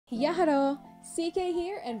Yaharo! CK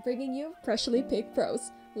here and bringing you freshly picked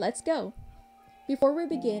prose. Let's go! Before we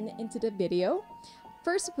begin into the video,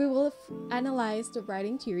 first we will analyze the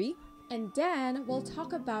writing theory and then we'll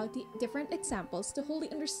talk about the different examples to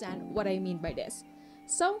wholly understand what I mean by this.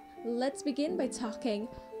 So let's begin by talking,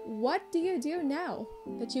 what do you do now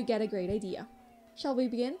that you get a great idea? Shall we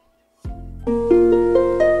begin?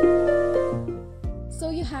 So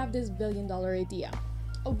you have this billion-dollar idea.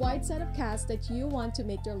 A wide set of cast that you want to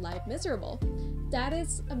make their life miserable. That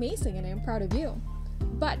is amazing and I'm proud of you.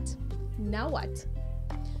 But now what?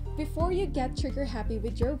 Before you get trigger happy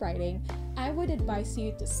with your writing, I would advise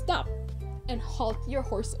you to stop and halt your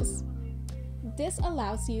horses. This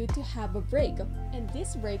allows you to have a break, and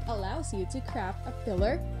this break allows you to craft a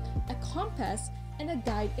pillar, a compass, and a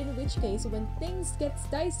guide, in which case when things get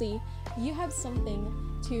dicey, you have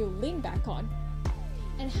something to lean back on.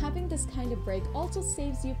 And having this kind of break also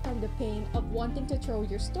saves you from the pain of wanting to throw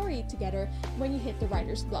your story together when you hit the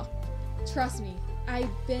writer's block. Trust me,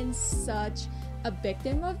 I've been such a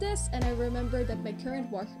victim of this, and I remember that my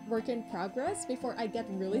current work in progress, before I get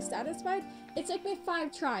really satisfied, it took me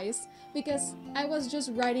 5 tries because I was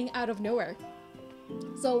just writing out of nowhere.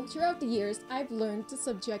 So throughout the years, I've learned to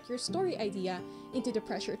subject your story idea into the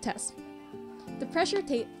pressure test. The pressure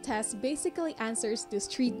test basically answers these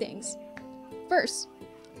 3 things. First,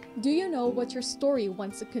 do you know what your story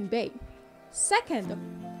wants to convey? Second,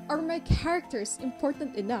 are my characters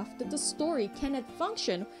important enough that the story cannot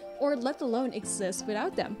function or let alone exist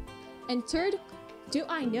without them? And third, do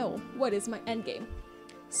I know what is my endgame?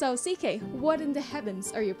 So CK, what in the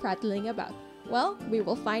heavens are you prattling about? Well, we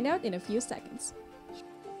will find out in a few seconds.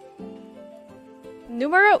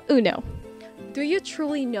 Numero uno. Do you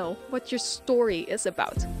truly know what your story is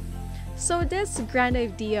about? So this grand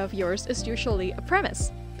idea of yours is usually a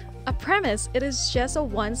premise. A premise, it is just a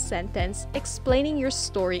one sentence explaining your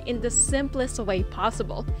story in the simplest way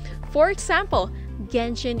possible. For example,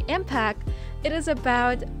 Genshin Impact, it is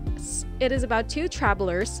about 2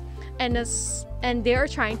 travelers and they are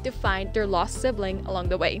trying to find their lost sibling along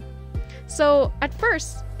the way. So at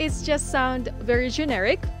first, it just sounds very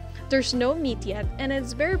generic. There's no meat yet, and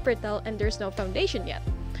it's very brittle, and there's no foundation yet.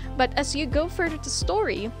 But as you go further to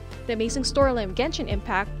story, the amazing storyline of Genshin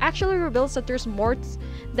Impact actually reveals that there's more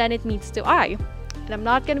than it meets the eye. And I'm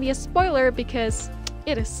not gonna be a spoiler because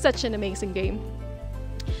it is such an amazing game.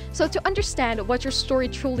 So to understand what your story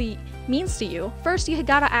truly means to you, first you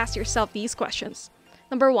gotta ask yourself these questions.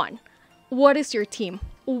 Number 1, what is your theme?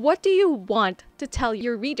 What do you want to tell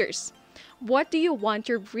your readers? What do you want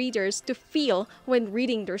your readers to feel when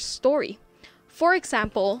reading their story? For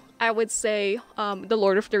example, I would say The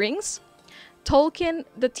Lord of the Rings. Tolkien,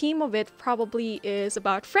 the theme of it probably is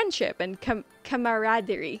about friendship and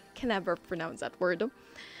camaraderie. Can never pronounce that word.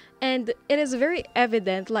 And it is very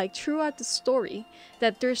evident, like throughout the story,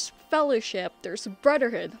 that there's fellowship, there's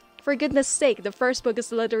brotherhood. For goodness sake, the first book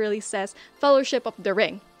is literally says Fellowship of the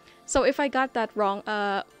Ring. So if I got that wrong,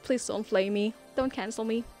 please don't flame me, don't cancel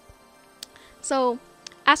me. So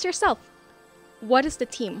ask yourself, what is the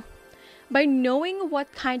theme? By knowing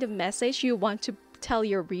what kind of message you want to tell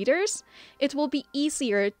your readers, it will be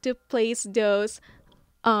easier to place those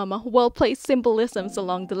well-placed symbolisms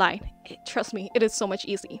along the line. Trust me, it is so much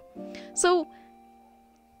easy. So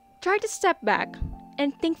try to step back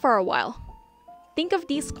and think for a while. Think of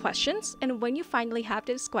these questions, and when you finally have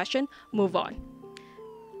this question, move on.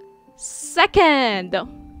 Second,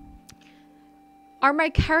 are my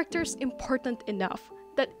characters important enough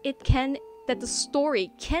that the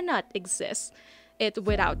story cannot exist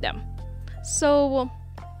without them? So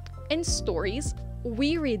in stories,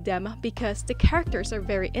 we read them because the characters are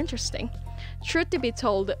very interesting. Truth to be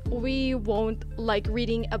told, we won't like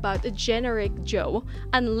reading about a generic Joe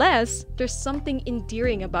unless there's something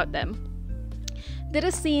endearing about them. That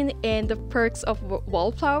is seen in The Perks of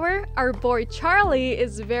Wallflower. Our boy Charlie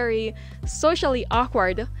is very socially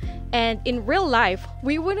awkward, and in real life,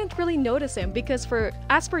 we wouldn't really notice him because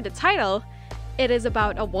as per the title, it is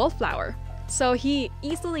about a wallflower. So he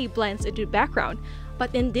easily blends into the background.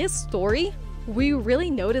 But in this story, we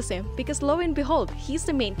really notice him because lo and behold, he's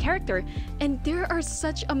the main character, and there are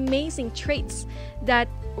such amazing traits that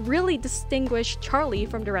really distinguish Charlie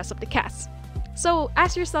from the rest of the cast. So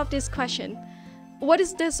ask yourself this question. What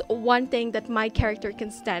is this one thing that my character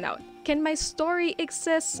can stand out? Can my story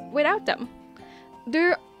exist without them?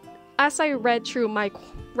 As I read through my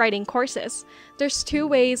writing courses, there's 2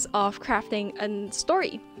 ways of crafting a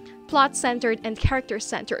story: plot-centered and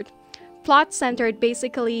character-centered. plot-centered,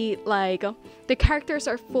 basically like the characters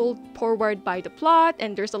are pulled forward by the plot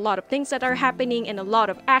and there's a lot of things that are happening and a lot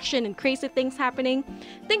of action and crazy things happening.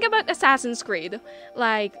 Think about Assassin's Creed.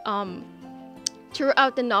 Like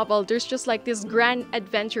throughout the novel, there's just like this grand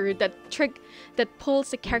adventure that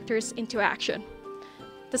pulls the characters into action.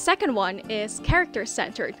 The second one is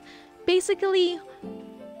character-centered. Basically,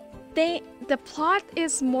 the plot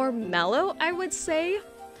is more mellow, I would say,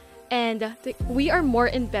 and we are more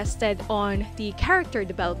invested on the character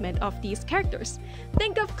development of these characters.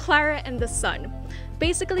 Think of Clara and the Sun.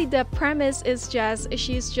 Basically, the premise is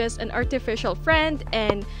she's just an artificial friend,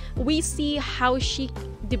 and we see how she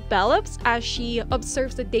develops as she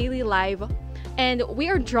observes the daily life, and we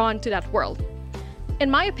are drawn to that world. In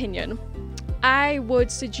my opinion, I would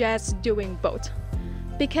suggest doing both,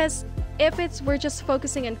 because if we're just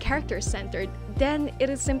focusing on character-centered, then it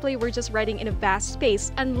is simply we're just writing in a vast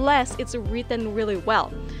space unless it's written really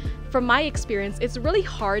well. From my experience, it's really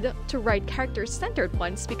hard to write character-centered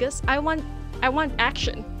ones because I want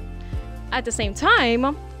action. At the same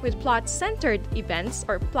time, with plot-centered events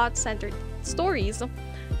or plot-centered stories,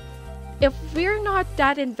 if we're not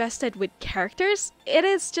that invested with characters, it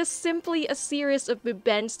is just simply a series of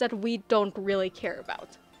events that we don't really care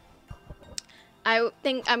about. I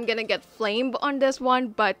think I'm gonna get flamed on this one,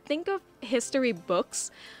 but think of history books.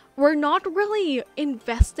 We're not really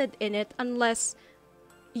invested in it unless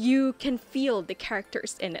you can feel the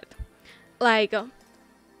characters in it. Like,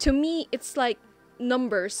 to me, it's like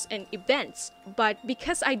numbers and events, but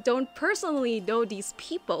because I don't personally know these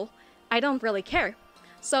people, I don't really care.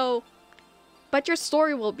 So, but your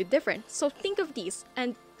story will be different. So think of these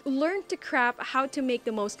and learn to craft how to make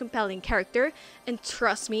the most compelling character, and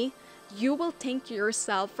trust me, you will thank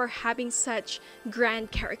yourself for having such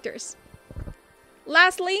grand characters.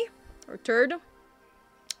 Lastly, or third,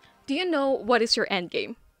 do you know what is your end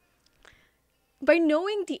game? By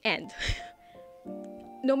knowing the end,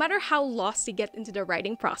 no matter how lost you get into the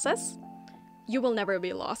writing process, you will never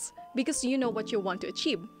be lost because you know what you want to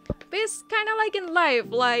achieve. But it's kind of like in life,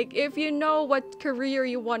 like if you know what career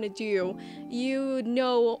you want to do, you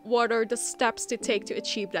know what are the steps to take to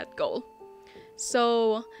achieve that goal.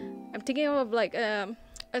 So I'm thinking of like a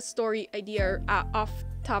story idea off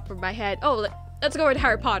top of my head. Oh, let's go with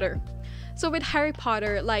Harry Potter. So with Harry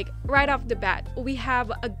Potter, like right off the bat, we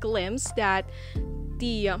have a glimpse that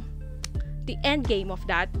the end game of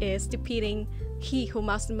that is defeating he who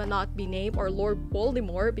must not be named, or Lord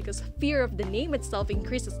Voldemort, because fear of the name itself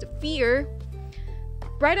increases the fear.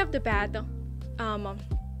 Right off the bat,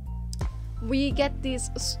 we get these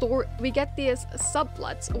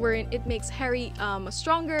subplots wherein it makes Harry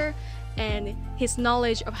stronger, and his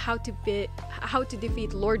knowledge of how to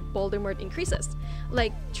defeat Lord Voldemort increases.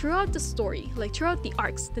 Like throughout the story, like throughout the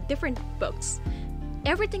arcs, the different books,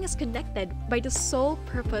 everything is connected by the sole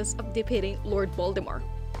purpose of defeating Lord Voldemort,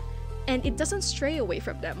 and it doesn't stray away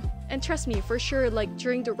from them. And trust me, for sure, like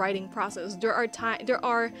during the writing process, there are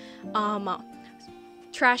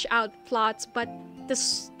trash out plots, but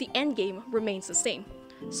the end game remains the same.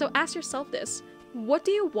 So ask yourself this: what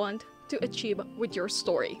do you want to achieve with your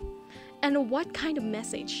story? And what kind of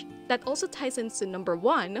message? That also ties into number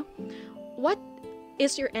one, what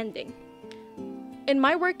is your ending? In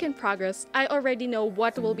my work in progress, I already know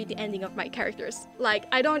what will be the ending of my characters. Like,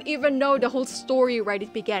 I don't even know the whole story right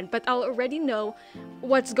it began, but I'll already know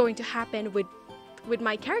what's going to happen with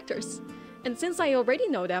my characters. And since I already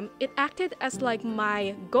know them, it acted as like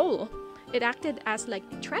my goal. It acted as like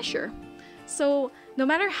a treasure. So no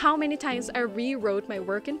matter how many times I rewrote my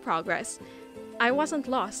work in progress, I wasn't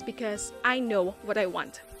lost because I know what I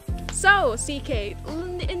want. So CK,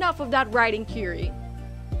 enough of that writing theory.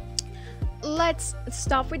 Let's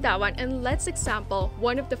stop with that one and let's example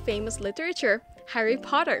one of the famous literature, Harry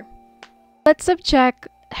Potter. Let's subject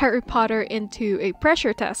Harry Potter into a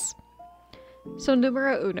pressure test. So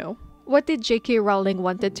numero uno, what did J.K. Rowling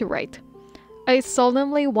wanted to write? I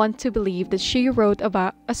solemnly want to believe that she wrote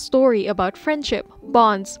about a story about friendship,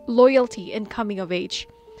 bonds, loyalty, and coming of age.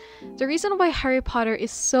 The reason why Harry Potter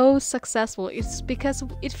is so successful is because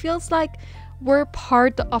it feels like we're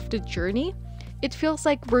part of the journey. It feels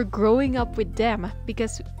like we're growing up with them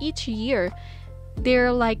because each year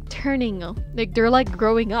they're like they're like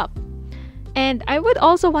growing up. And I would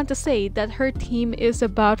also want to say that her theme is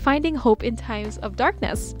about finding hope in times of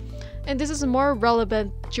darkness. And this is more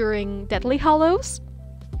relevant during Deathly Hallows,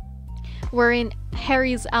 wherein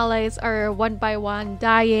Harry's allies are one by one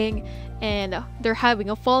dying and they're having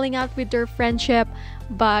a falling out with their friendship,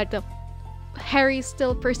 but Harry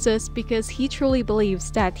still persists because he truly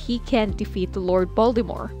believes that he can defeat Lord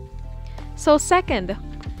Voldemort. So second,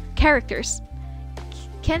 characters.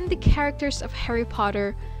 Can the characters of Harry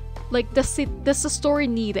Potter, like, does the story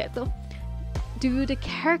need it? Do the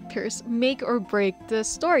characters make or break the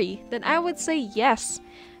story? Then I would say yes.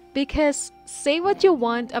 Because say what you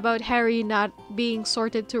want about Harry not being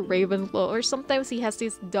sorted to Ravenclaw, or sometimes he has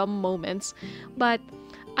these dumb moments, but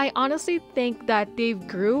I honestly think that they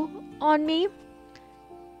grew on me.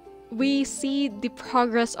 We see the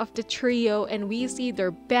progress of the trio, and we see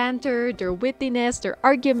their banter, their wittiness, their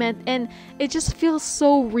argument, and it just feels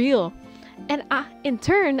so real. And in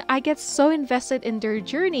turn, I get so invested in their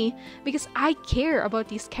journey because I care about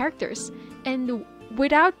these characters. And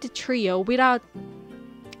without the trio, without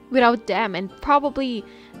them, and probably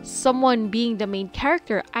someone being the main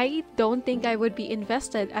character, I don't think I would be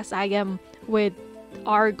invested as I am with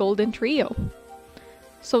our golden trio.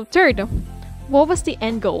 So third, what was the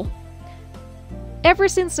end goal? Ever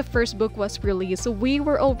since the first book was released, we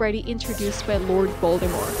were already introduced by Lord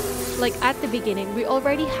Voldemort. Like at the beginning, we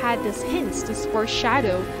already had these hints, this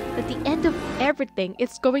foreshadow, that the end of everything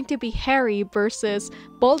is going to be Harry versus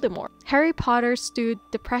Voldemort. Harry Potter stood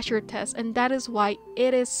the pressure test, and that is why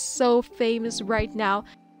it is so famous right now.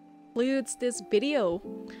 Includes this video.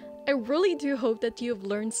 I really do hope that you've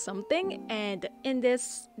learned something, and in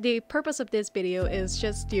this, the purpose of this video is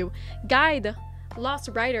just to guide lost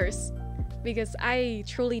writers, because I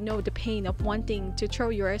truly know the pain of wanting to throw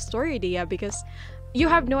your story idea because you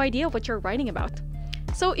have no idea what you're writing about.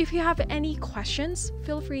 So if you have any questions,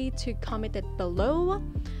 feel free to comment it below.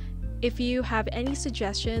 If you have any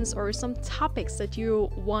suggestions or some topics that you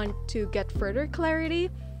want to get further clarity,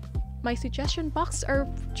 my suggestion box are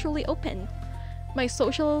truly open. My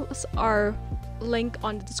socials are linked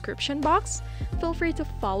on the description box. Feel free to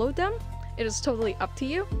follow them. It is totally up to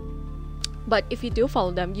you. But if you do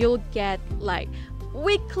follow them, you'll get like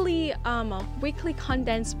weekly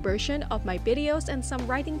condensed version of my videos and some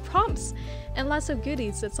writing prompts and lots of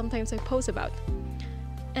goodies that sometimes I post about.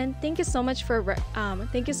 And thank you so much for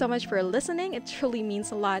listening. It truly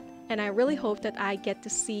means a lot, and I really hope that I get to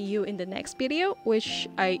see you in the next video, which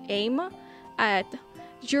I aim at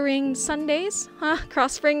during Sundays.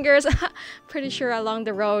 Cross fingers. Pretty sure along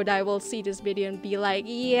the road I will see this video and be like,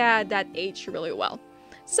 yeah, that aged really well.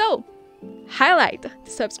 So highlight the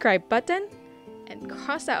subscribe button and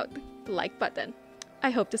cross out the like button.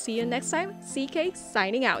 I hope to see you next time. CK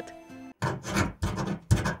signing out.